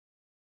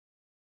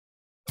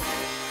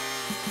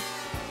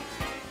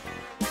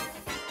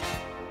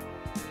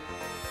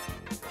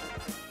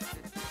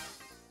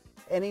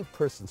any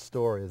person's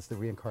story is the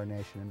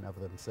reincarnation of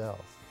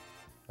themselves.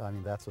 I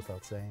mean, that's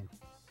without saying.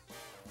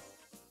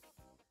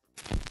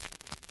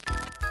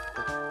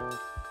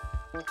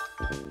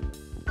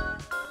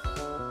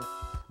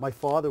 My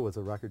father was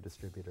a record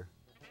distributor,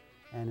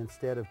 and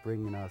instead of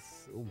bringing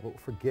us,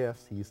 for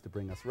gifts, he used to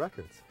bring us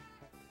records.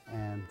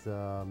 And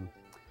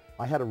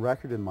I had a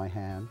record in my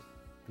hand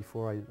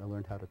before I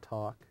learned how to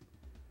talk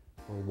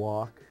or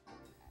walk,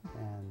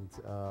 and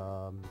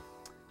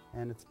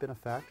it's been a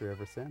factor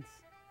ever since.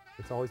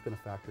 It's always been a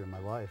factor in my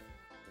life.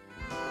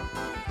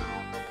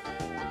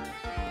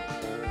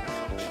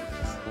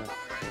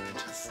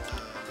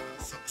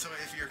 So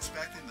if you're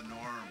expecting the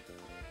norm,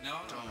 No,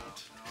 don't.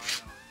 No.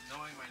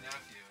 Knowing my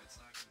nephew, it's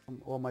not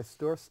good. Well, my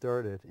store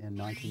started in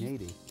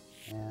 1980,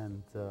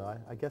 and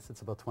I guess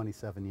it's about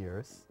 27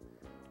 years.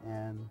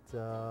 And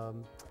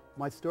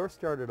my store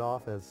started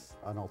off as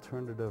an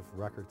alternative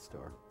record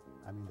store.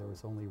 I mean, there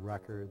was only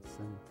records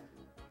and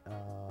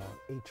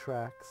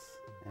 8-tracks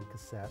and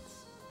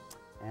cassettes,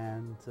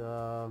 and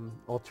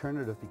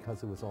alternative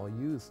because it was all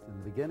used in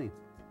the beginning.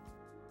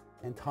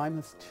 And time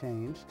has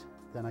changed.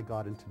 Then I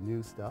got into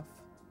new stuff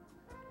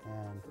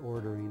and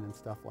ordering and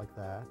stuff like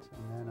that.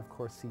 And then, of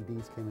course,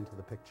 CDs came into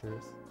the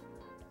pictures,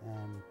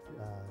 and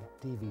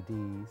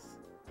DVDs.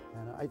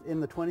 And in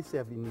the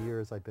 27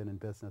 years I've been in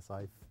business,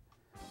 I've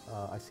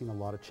seen a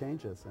lot of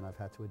changes, and I've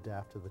had to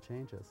adapt to the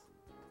changes.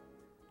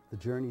 The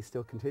journey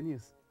still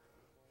continues.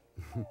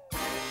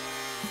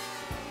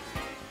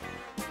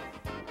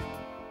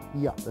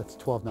 Yeah, that's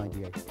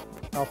 $12.98.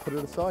 I'll put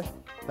it aside.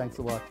 Thanks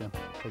a lot, Jim.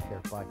 Take care.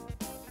 Bye.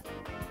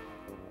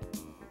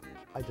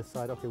 I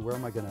decide, okay, where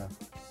am I going to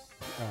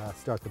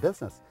start the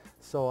business?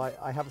 So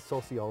I have a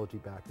sociology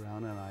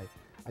background, and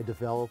I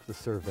developed a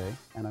survey,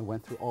 and I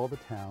went through all the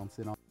towns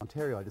in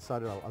Ontario. I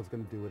decided I was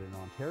going to do it in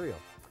Ontario.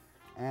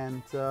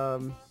 And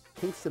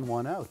Kingston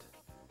won out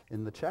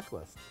in the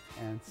checklist.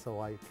 And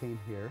so I came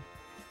here,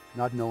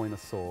 not knowing a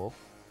soul.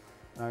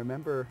 And I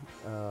remember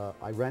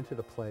I rented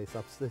a place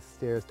up the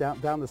stairs,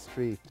 down the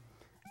street,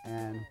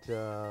 and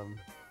the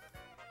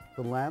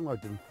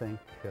landlord didn't think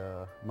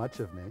much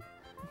of me.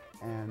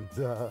 And,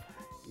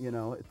 you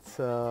know, it's,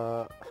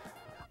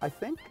 I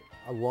think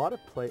a lot of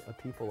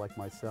people like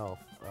myself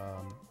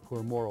who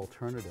are more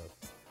alternative,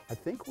 I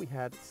think we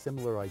had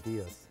similar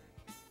ideas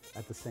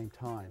at the same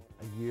time.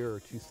 A year or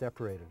two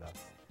separated us.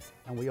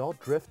 And we all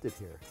drifted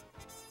here.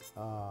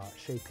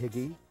 Chez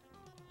Piggy,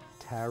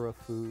 Tara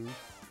Foods,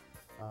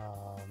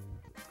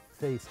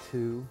 Phase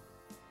 2,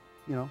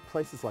 you know,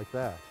 places like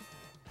that.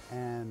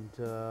 And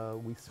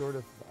we sort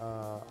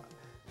of,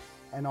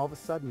 and all of a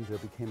sudden there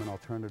became an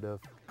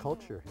alternative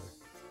culture here.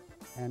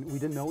 And we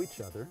didn't know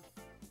each other,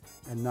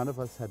 and none of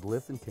us had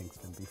lived in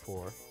Kingston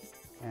before.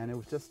 And it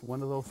was just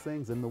one of those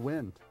things in the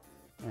wind.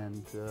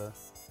 And,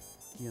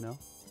 you know,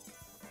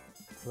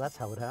 so that's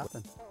how it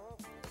happened.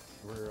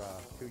 We're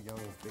two young,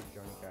 big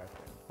Johnny Cash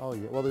fans. Oh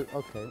yeah, well,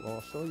 okay, well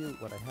I'll show you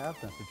what I have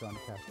done for Johnny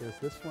Cash. There's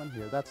this one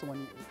here, that's the one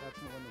in the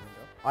window.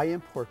 I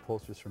import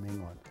posters from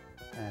England,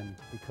 and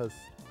because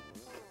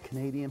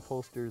Canadian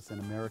posters and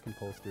American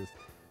posters,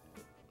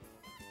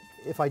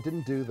 if I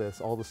didn't do this,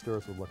 all the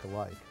stores would look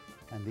alike,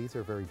 and these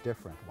are very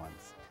different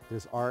ones.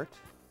 There's art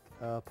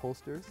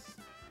posters,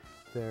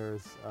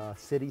 there's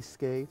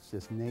cityscapes,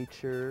 there's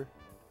nature,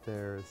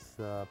 there's,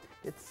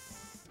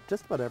 it's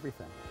just about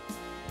everything.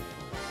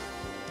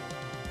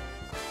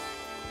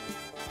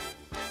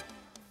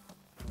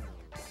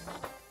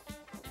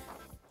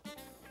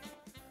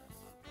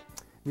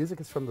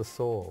 Music is from the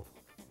soul.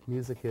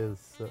 Music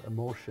is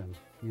emotion.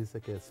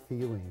 Music is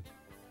feeling.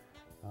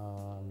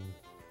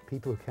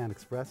 People who can't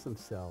express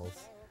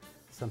themselves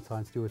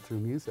sometimes do it through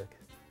music,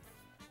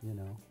 you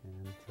know,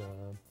 and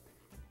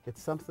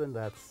it's something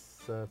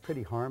that's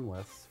pretty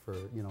harmless for,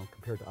 you know,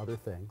 compared to other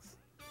things,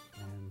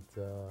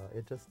 and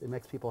it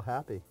makes people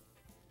happy.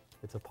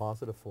 It's a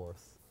positive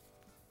force.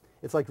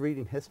 It's like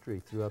reading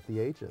history throughout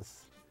the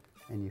ages,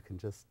 and you can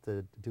just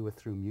do it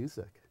through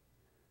music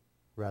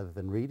rather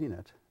than reading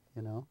it.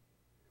 You know,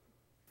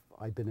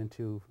 I've been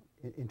into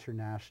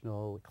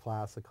international,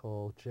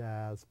 classical,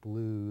 jazz,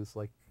 blues,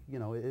 like, you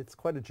know, it's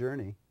quite a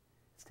journey.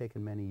 It's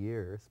taken many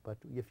years, but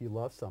if you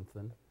love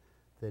something,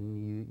 then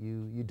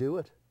you do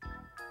it.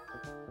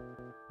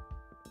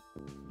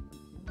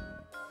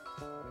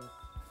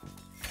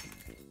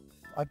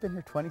 I've been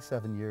here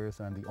 27 years,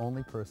 and I'm the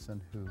only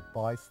person who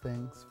buys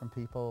things from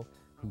people,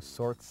 who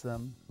sorts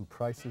them, who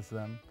prices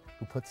them,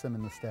 who puts them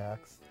in the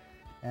stacks,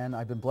 and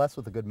I've been blessed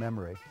with a good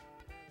memory.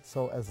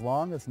 So as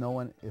long as no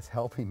one is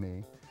helping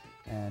me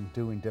and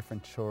doing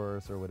different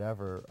chores or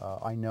whatever,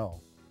 I know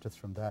just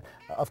from that.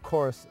 Of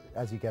course,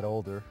 as you get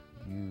older,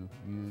 you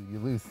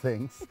lose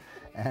things,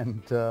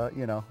 and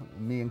you know,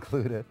 me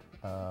included.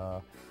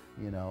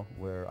 You know,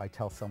 where I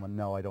tell someone,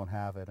 no, I don't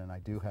have it, and I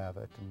do have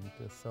it,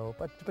 and so.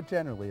 But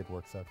generally, it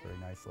works out very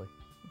nicely.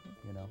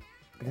 You know,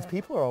 because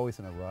people are always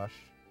in a rush.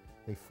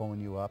 They phone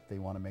you up. They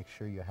want to make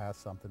sure you have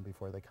something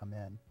before they come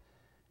in.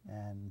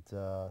 And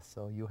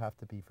so you have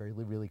to be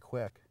really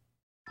quick.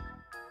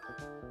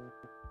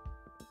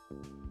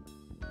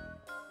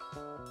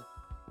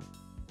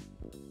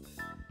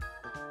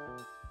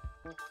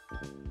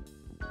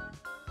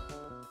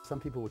 some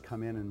people would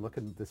come in and look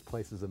at this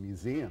place as a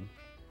museum,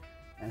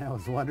 and I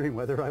was wondering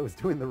whether I was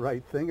doing the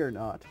right thing or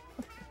not.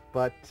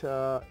 But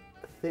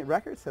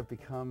records have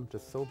become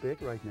just so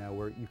big right now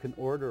where you can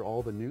order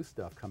all the new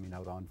stuff coming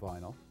out on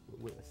vinyl.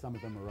 Some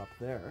of them are up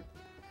there.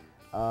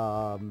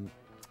 A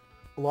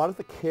lot of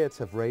the kids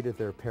have rated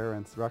their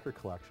parents' record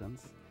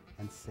collections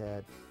and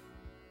said,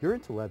 "You're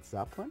into Led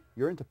Zeppelin?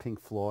 You're into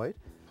Pink Floyd?"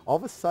 All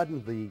of a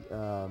sudden, the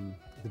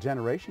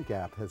generation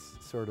gap has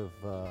sort of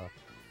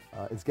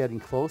is getting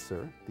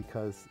closer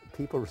because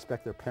people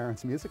respect their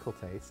parents' musical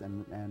tastes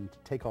and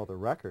take all their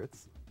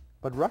records.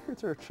 But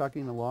records are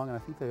chugging along, and I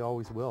think they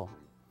always will.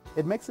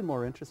 It makes it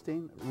more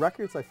interesting.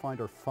 Records, I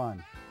find, are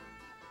fun.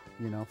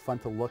 You know, fun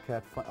to look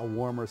at, a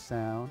warmer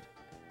sound.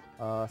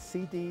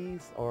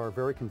 CDs are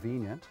very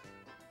convenient,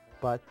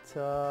 but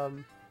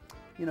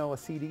you know, a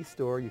CD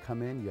store, you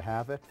come in, you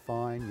have it,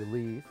 fine, you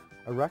leave.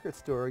 A record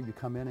store, you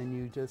come in and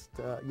you just,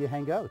 you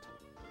hang out.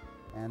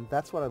 And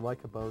that's what I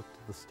like about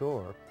the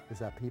store, is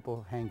that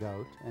people hang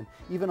out. And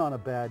even on a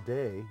bad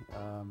day,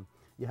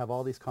 you have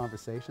all these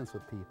conversations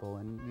with people,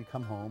 and you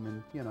come home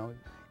and, you know,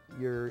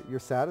 you're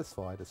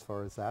satisfied as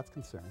far as that's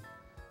concerned.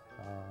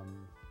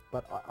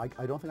 But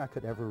I don't think I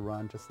could ever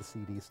run just a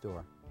CD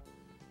store.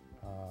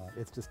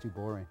 It's just too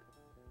boring.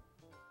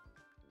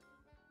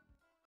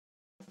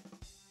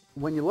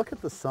 When you look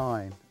at the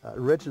sign,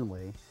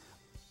 originally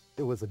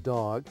it was a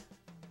dog,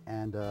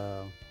 and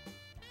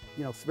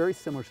you know, it's very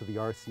similar to the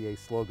RCA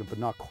slogan, but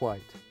not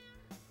quite.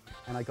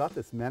 And I got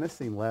this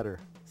menacing letter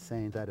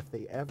saying that if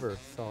they ever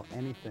saw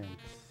anything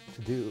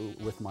to do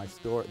with my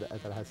store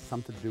that has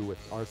something to do with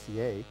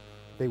RCA,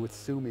 they would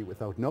sue me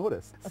without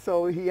notice.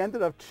 So he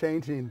ended up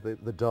changing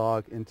the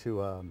dog into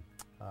a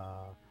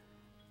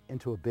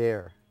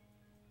bear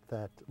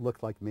that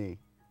looked like me,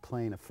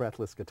 playing a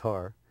fretless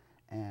guitar,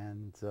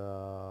 and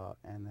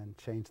then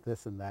changed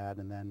this and that,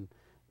 and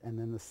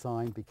then the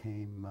sign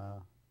became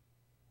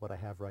what I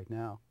have right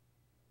now,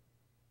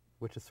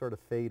 which is sort of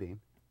fading.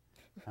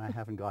 And I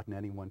haven't gotten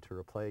anyone to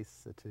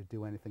replace, to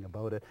do anything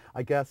about it.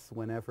 I guess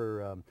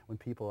whenever, when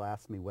people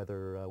ask me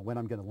when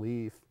I'm going to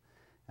leave,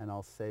 and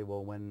I'll say,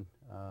 well, when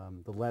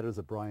the letters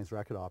of Brian's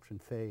record option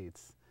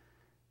fades,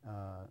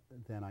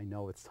 then I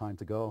know it's time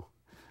to go.